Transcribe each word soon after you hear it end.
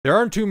There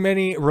aren't too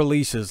many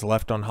releases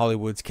left on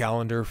Hollywood's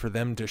calendar for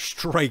them to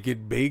strike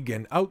it big,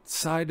 and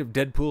outside of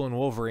Deadpool and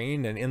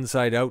Wolverine and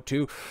Inside Out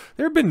 2,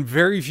 there have been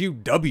very few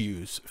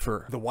W's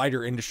for the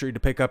wider industry to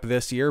pick up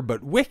this year,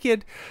 but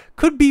Wicked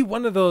could be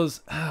one of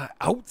those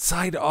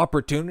outside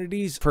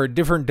opportunities for a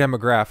different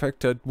demographic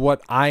to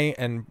what I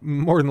and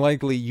more than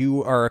likely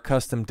you are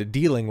accustomed to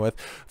dealing with,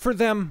 for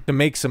them to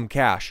make some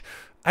cash.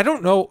 I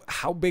don't know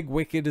how big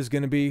Wicked is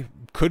going to be.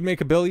 Could make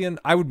 $1 billion.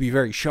 I would be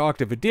very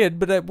shocked if it did,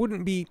 but it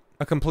wouldn't be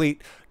a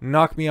complete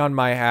knock me on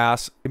my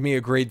ass, give me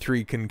a grade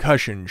 3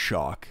 concussion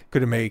shock.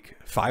 Could it make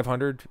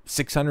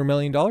 $500-600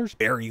 million?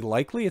 Very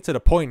likely. It's at a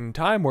point in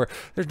time where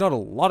there's not a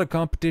lot of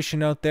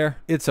competition out there.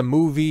 It's a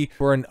movie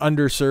for an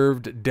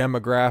underserved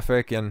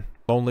demographic and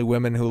only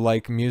women who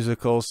like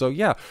musicals. So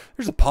yeah,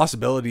 there's a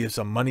possibility of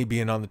some money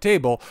being on the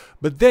table.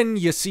 But then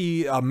you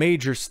see a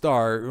major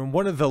star,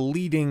 one of the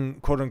leading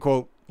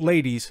quote-unquote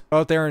ladies,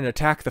 out there and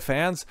attack the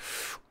fans.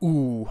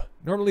 Ooh,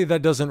 normally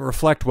that doesn't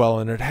reflect well,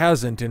 and it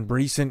hasn't in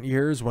recent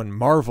years when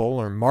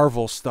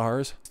Marvel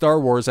stars, Star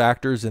Wars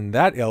actors in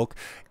that ilk,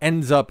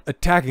 ends up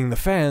attacking the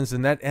fans,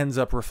 and that ends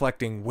up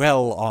reflecting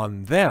well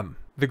on them.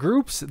 The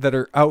groups that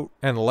are out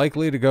and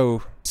likely to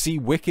go see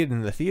Wicked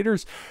in the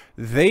theaters,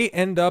 they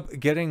end up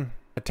getting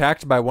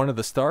attacked by one of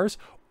the stars.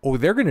 Oh,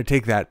 they're going to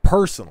take that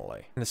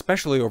personally, and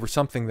especially over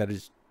something that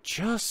is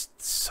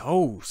just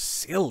so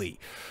silly.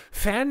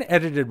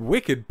 Fan-edited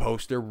Wicked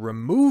poster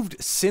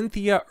removed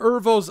Cynthia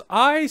Erivo's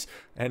eyes,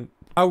 and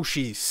now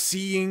she's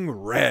seeing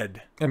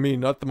red. I mean,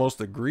 not the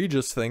most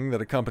egregious thing that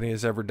a company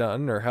has ever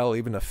done, or hell,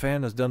 even a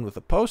fan has done with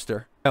a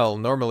poster. Hell,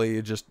 normally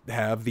you just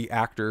have the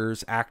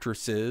actors,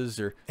 actresses,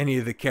 or any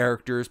of the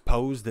characters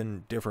posed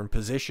in different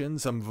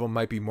positions. Some of them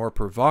might be more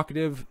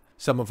provocative.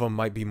 Some of them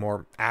might be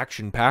more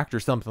action-packed or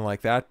something like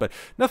that, but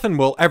nothing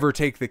will ever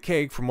take the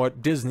cake from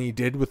what Disney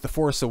did with The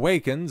Force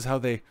Awakens, how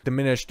they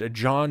diminished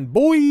John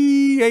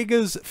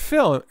Boyega's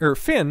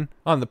fin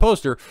on the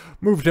poster,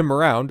 moved him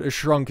around,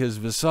 shrunk his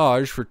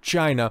visage for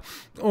China,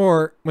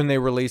 or when they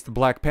released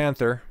Black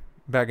Panther,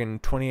 back in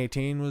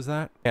 2018, was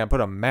that? Yeah,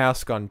 put a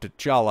mask on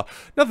T'Challa.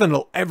 Nothing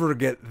will ever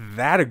get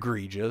that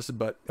egregious,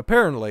 but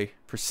apparently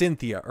for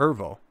Cynthia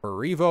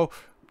Erivo,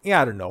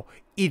 yeah, I don't know,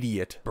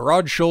 idiot,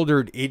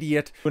 broad-shouldered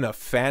idiot, doing a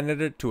fan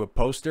edit to a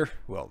poster,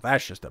 well,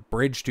 that's just a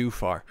bridge too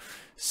far.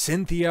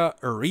 Cynthia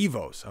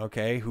Erivo's,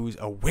 okay, who's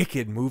a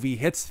Wicked movie,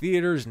 hits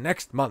theaters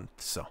next month,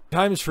 so.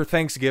 Times for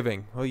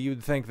Thanksgiving. Well,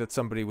 you'd think that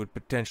somebody would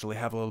potentially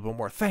have a little bit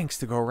more thanks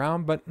to go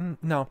around, but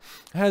no.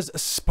 Has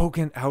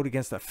spoken out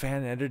against a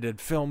fan-edited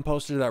film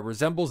poster that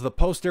resembles the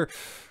poster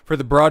for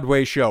the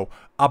Broadway show.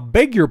 I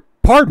beg your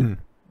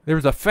pardon. There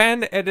was a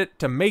fan edit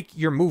to make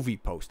your movie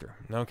poster.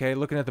 Okay,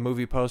 looking at the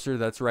movie poster,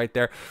 that's right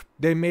there.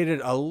 They made it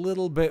a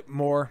little bit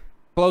more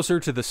closer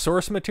to the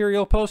source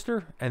material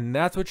poster, and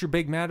that's what you're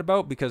big mad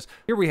about, because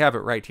here we have it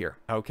right here.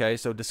 Okay,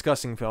 so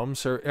discussing films,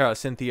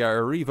 Cynthia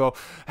Erivo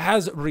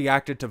has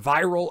reacted to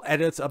viral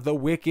edits of the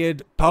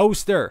Wicked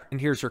poster.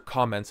 And here's her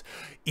comments.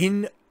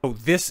 Oh,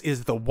 this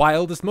is the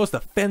wildest, most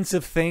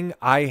offensive thing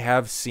I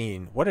have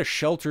seen. What a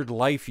sheltered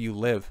life you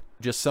live.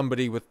 Just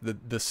somebody with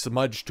the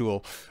smudge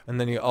tool, and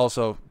then you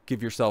also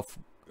give yourself,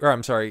 or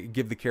I'm sorry,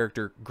 give the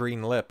character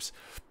green lips.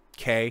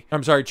 Okay,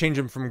 I'm sorry, change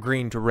them from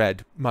green to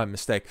red. My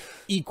mistake.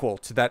 Equal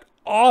to that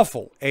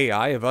awful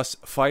AI of us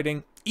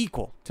fighting.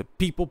 Equal to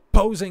people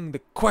posing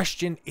the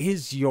question,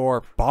 is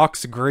your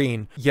box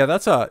green? Yeah,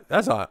 that's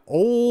a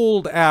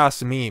old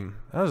ass meme.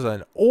 That was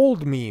an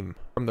old meme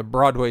from the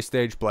Broadway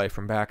stage play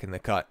from back in the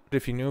cut.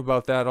 If you knew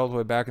about that all the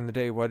way back in the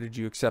day, why did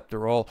you accept the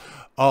role?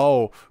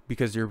 Oh,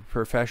 because you're a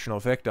professional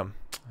victim.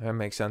 That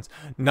makes sense.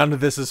 None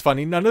of this is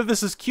funny. None of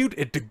this is cute.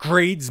 It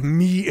degrades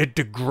me. It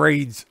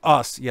degrades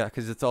us. Yeah,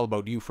 because it's all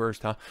about you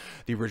first, huh?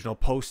 The original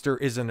poster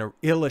is an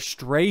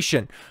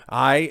illustration.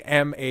 I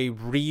am a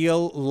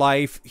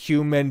real-life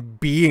human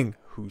being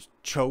who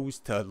chose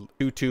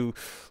to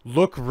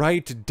look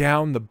right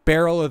down the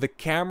barrel of the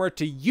camera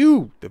to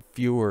you, the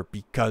viewer,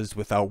 because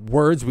without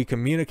words we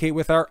communicate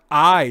with our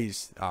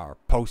eyes. Our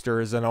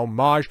poster is an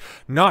homage,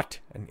 not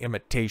an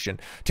imitation.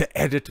 To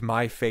edit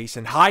my face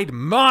and hide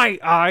my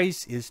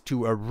eyes is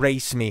to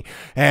erase me,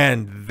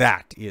 and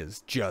that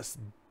is just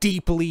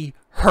deeply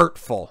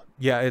hurtful.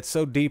 Yeah, it's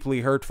so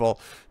deeply hurtful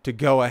to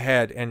go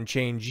ahead and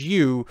change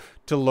you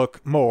to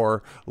look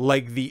more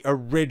like the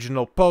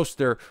original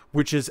poster,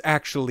 which is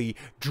actually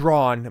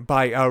drawn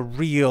by a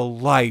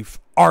real-life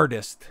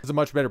artist. It's a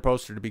much better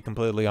poster, to be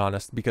completely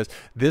honest, because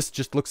this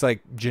just looks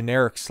like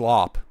generic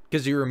slop.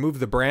 Because you remove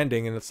the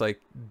branding and it's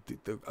like,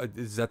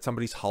 is that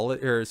somebody's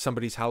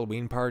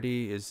Halloween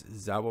party? Is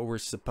that what we're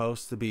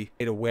supposed to be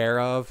made aware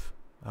of?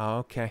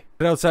 Okay.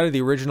 But outside of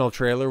the original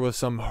trailer with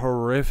some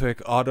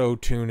horrific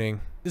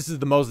auto-tuning, this is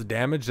the most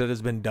damage that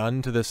has been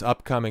done to this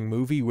upcoming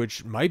movie,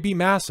 which might be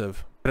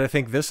massive. But I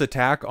think this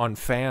attack on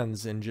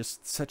fans in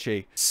just such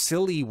a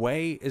silly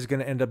way is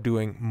going to end up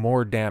doing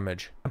more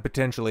damage and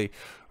potentially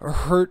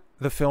hurt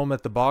the film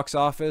at the box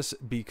office,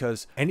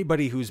 because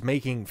anybody who's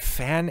making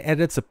fan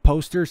edits of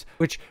posters,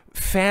 which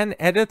fan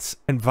edits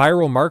and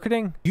viral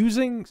marketing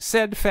using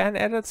said fan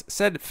edits,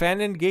 said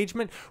fan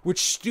engagement,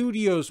 which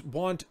studios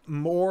want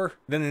more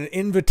than an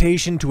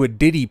invitation to a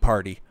Diddy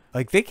party.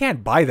 Like, they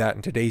can't buy that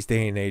in today's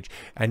day and age.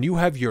 And you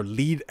have your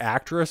lead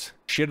actress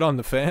shit on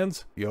the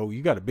fans? Yo,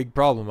 you got a big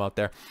problem out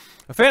there.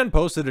 A fan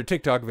posted a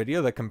TikTok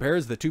video that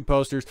compares the two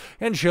posters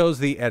and shows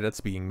the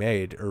edits being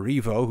made.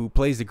 Erivo, who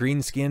plays the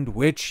green-skinned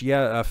witch,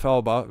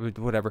 Falba,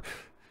 whatever.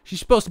 She's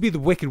supposed to be the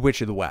Wicked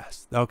Witch of the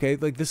West, okay?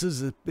 Like, this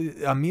is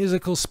a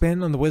musical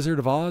spin on The Wizard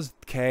of Oz,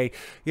 okay?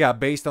 Yeah,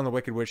 based on the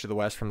Wicked Witch of the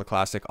West from the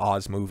classic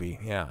Oz movie,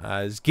 yeah.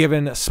 Is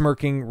given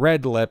smirking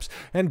red lips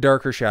and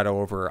darker shadow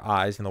over her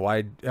eyes, and the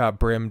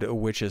wide-brimmed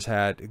witch's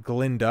hat.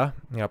 Glinda,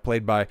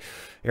 played by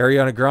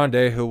Ariana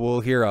Grande, who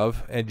we'll hear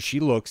of, and she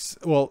looks,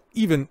 well,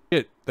 even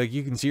it, like,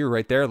 you can see her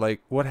right there,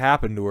 like, what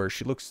happened to her?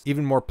 She looks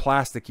even more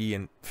plasticky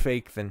and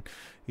fake than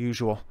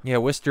usual. Yeah,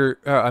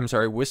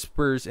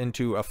 whispers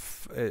into a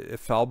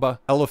Falba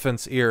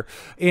elephant's ear.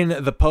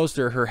 In the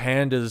poster, her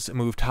hand is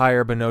moved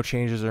higher, but no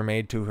changes are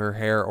made to her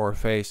hair or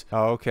face.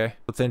 Oh, okay.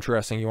 That's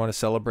interesting. You want to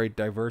celebrate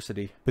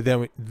diversity, but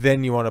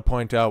then you want to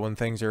point out when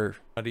things are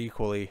not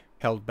equally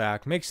held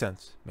back. Makes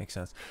sense. Makes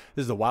sense.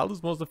 This is the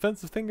wildest, most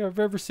offensive thing I've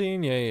ever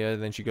seen. Yeah.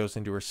 Then she goes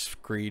into her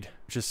screed,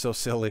 which is so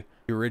silly.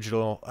 The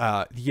original,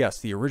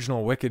 the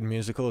original Wicked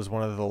musical is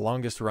one of the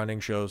longest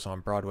running shows on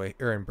Broadway,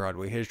 or in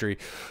Broadway history,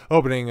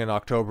 opening in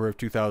October of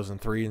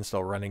 2003 and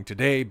still running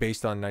today,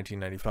 based on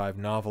 1995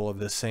 novel of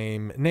the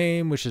same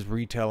name, which is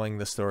retelling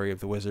the story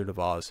of the Wizard of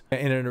Oz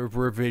in a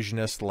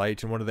revisionist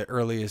light, and one of the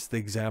earliest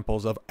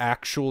examples of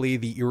actually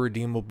the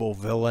irredeemable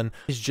villain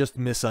is just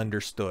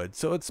misunderstood.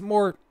 So it's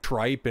more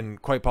tripe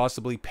and quite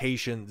possibly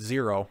patient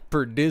zero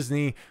for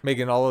Disney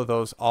making all of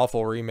those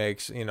awful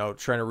remakes, trying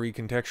to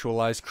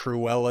recontextualize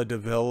Cruella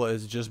de Vil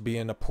as just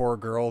being a poor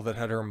girl that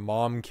had her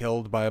mom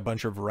killed by a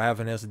bunch of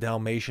ravenous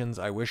Dalmatians.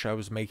 I wish I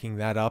was making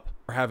that up.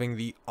 Or having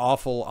the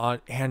awful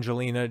Aunt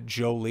Angelina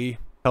Jolie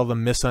tell the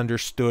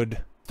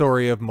misunderstood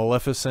story of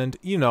Maleficent,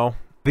 the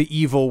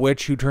evil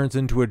witch who turns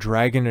into a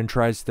dragon and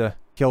tries to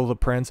kill the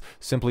prince,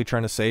 simply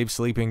trying to save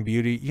Sleeping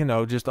Beauty,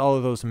 just all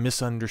of those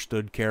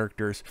misunderstood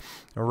characters.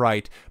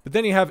 Right. But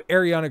then you have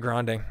Ariana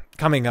Grande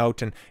coming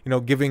out and,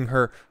 giving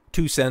her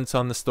 2 cents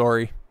on the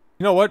story.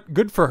 You know what?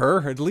 Good for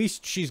her. At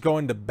least she's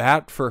going to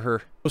bat for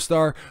her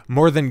co-star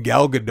more than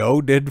Gal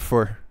Gadot did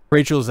for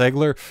Rachel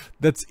Zegler.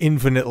 That's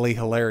infinitely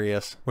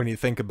hilarious when you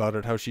think about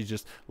it, how she's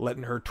just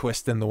letting her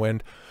twist in the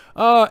wind.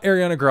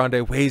 Ariana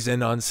Grande weighs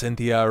in on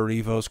Cynthia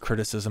Erivo's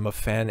criticism of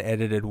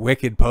fan-edited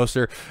Wicked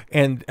poster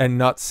and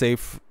not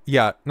safe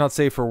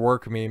for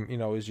work meme,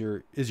 is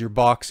your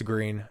box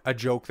green, a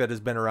joke that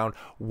has been around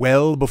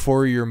well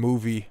before your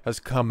movie has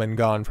come and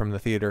gone from the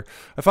theater.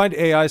 I find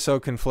AI so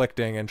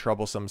conflicting and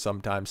troublesome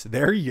sometimes.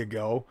 There you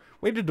go.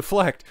 Way to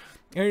deflect.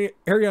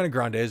 Ariana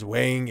Grande is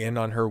weighing in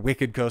on her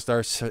Wicked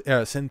co-star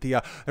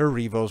Cynthia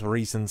Erivo's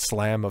recent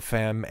slam of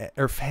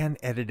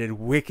fan-edited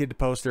Wicked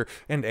poster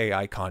and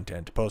AI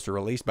content. Poster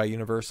released by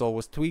Universal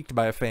was tweaked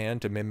by a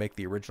fan to mimic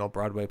the original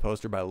Broadway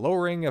poster by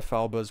lowering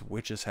Falba's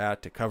witch's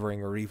hat to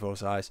covering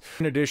Erivo's eyes.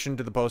 In addition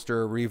to the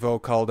poster,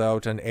 Erivo called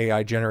out an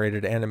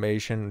AI-generated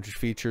animation which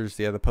features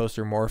the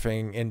poster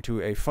morphing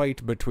into a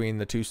fight between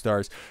the two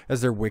stars as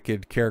their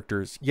Wicked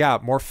characters. Yeah,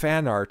 more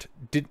fan art.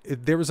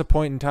 There was a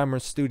point in time where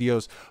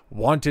studios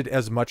wanted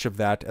as much of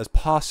that as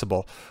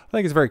possible. I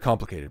think it's very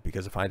complicated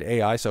because I find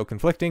AI so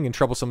conflicting and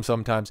troublesome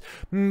sometimes,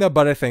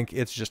 but I think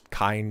it's just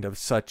kind of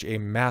such a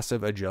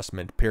massive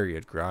adjustment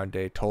period.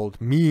 Grande told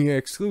me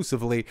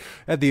exclusively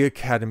at the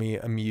Academy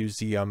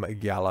Museum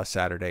Gala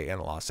Saturday in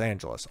Los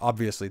Angeles.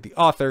 Obviously the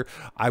author,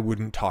 I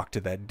wouldn't talk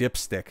to that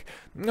dipstick.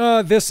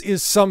 This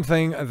is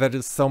something that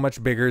is so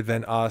much bigger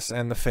than us,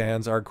 and the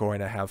fans are going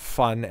to have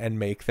fun and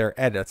make their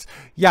edits.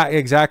 Yeah,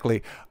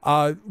 exactly.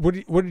 What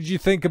did you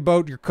think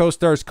about your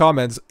co-star's comments?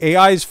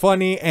 AI is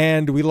funny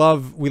and we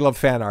love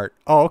fan art.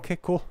 Oh, okay,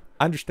 cool.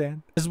 I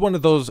understand. This is one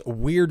of those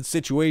weird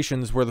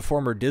situations where the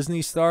former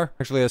Disney star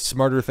actually has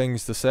smarter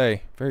things to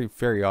say. Very,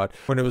 very odd.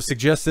 When it was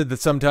suggested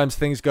that sometimes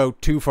things go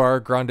too far,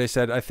 Grande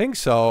said, I think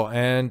so,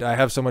 and I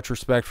have so much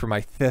respect for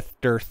my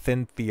sister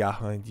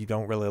Cynthia. You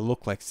don't really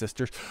look like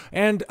sisters.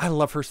 And I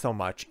love her so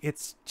much.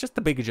 It's just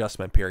a big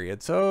adjustment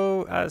period.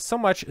 So, so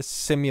much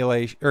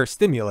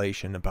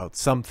stimulation about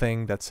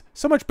something that's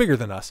so much bigger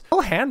than us.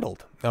 Well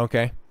handled.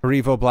 Okay.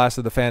 Erivo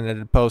blasted the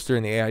fan-edited poster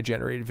in the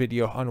AI-generated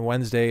video on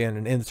Wednesday in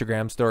an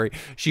Instagram story.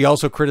 She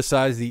also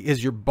criticized the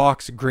 "Is your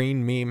box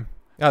green" meme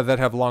that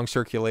have long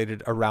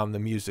circulated around the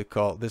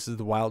musical. This is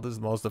the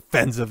wildest, most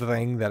offensive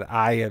thing that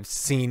I have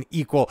seen,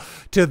 equal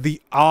to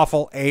the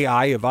awful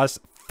AI of us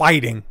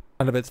fighting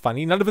None of it's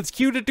funny. None of it's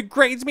cute. It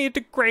degrades me. It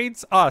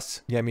degrades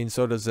us. Yeah, I mean,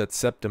 so does that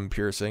septum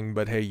piercing,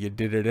 but hey, you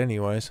did it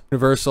anyways.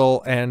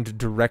 Universal and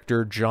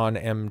director John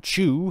M.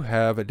 Chu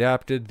have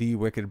adapted the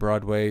Wicked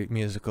Broadway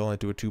musical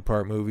into a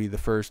two-part movie, the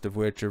first of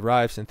which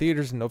arrives in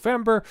theaters in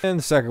November, and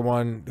the second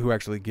one, who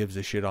actually gives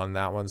a shit on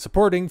that one.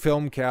 Supporting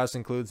film cast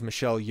includes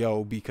Michelle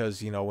Yeoh,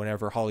 because, you know,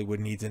 whenever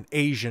Hollywood needs an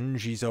Asian,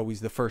 she's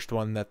always the first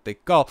one that they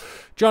call.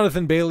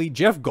 Jonathan Bailey,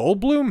 Jeff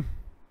Goldblum?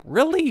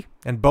 Really?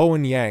 And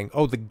Bowen Yang.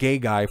 Oh, the gay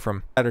guy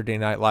from Saturday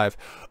Night Live.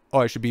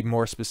 Oh, I should be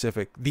more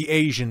specific. The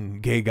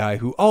Asian gay guy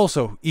who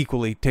also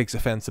equally takes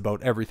offense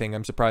about everything.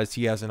 I'm surprised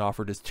he hasn't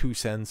offered his 2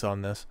 cents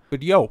on this.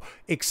 But yo,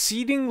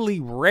 exceedingly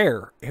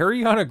rare.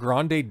 Ariana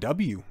Grande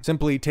W.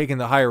 Simply taking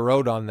the higher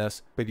road on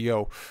this. But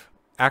yo,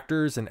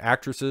 actors and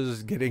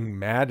actresses getting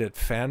mad at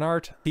fan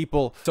art.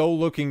 People so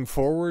looking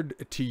forward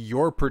to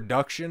your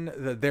production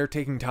that they're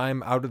taking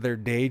time out of their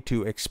day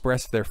to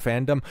express their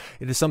fandom.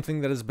 It is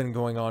something that has been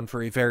going on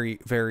for a very,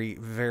 very,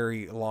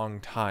 very long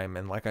time.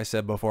 And like I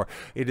said before,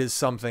 it is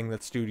something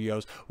that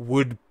studios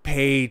would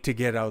pay to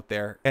get out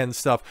there and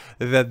stuff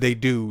that they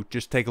do.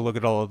 Just take a look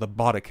at all of the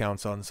bot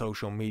accounts on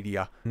social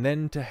media. And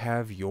then to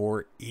have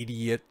your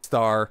idiot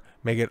star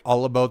make it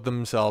all about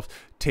themselves,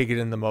 take it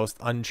in the most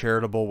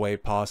uncharitable way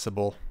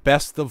possible.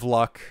 Best of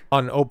luck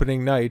on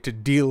opening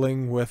night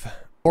dealing with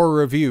poor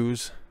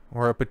reviews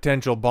or a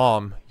potential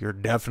bomb. You're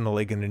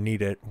definitely going to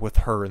need it with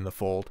her in the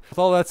fold. With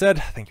all that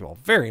said, thank you all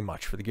very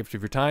much for the gift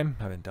of your time.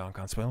 I've been Don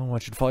Consuelo and I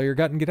want you to follow your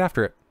gut and get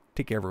after it.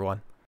 Take care,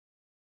 everyone.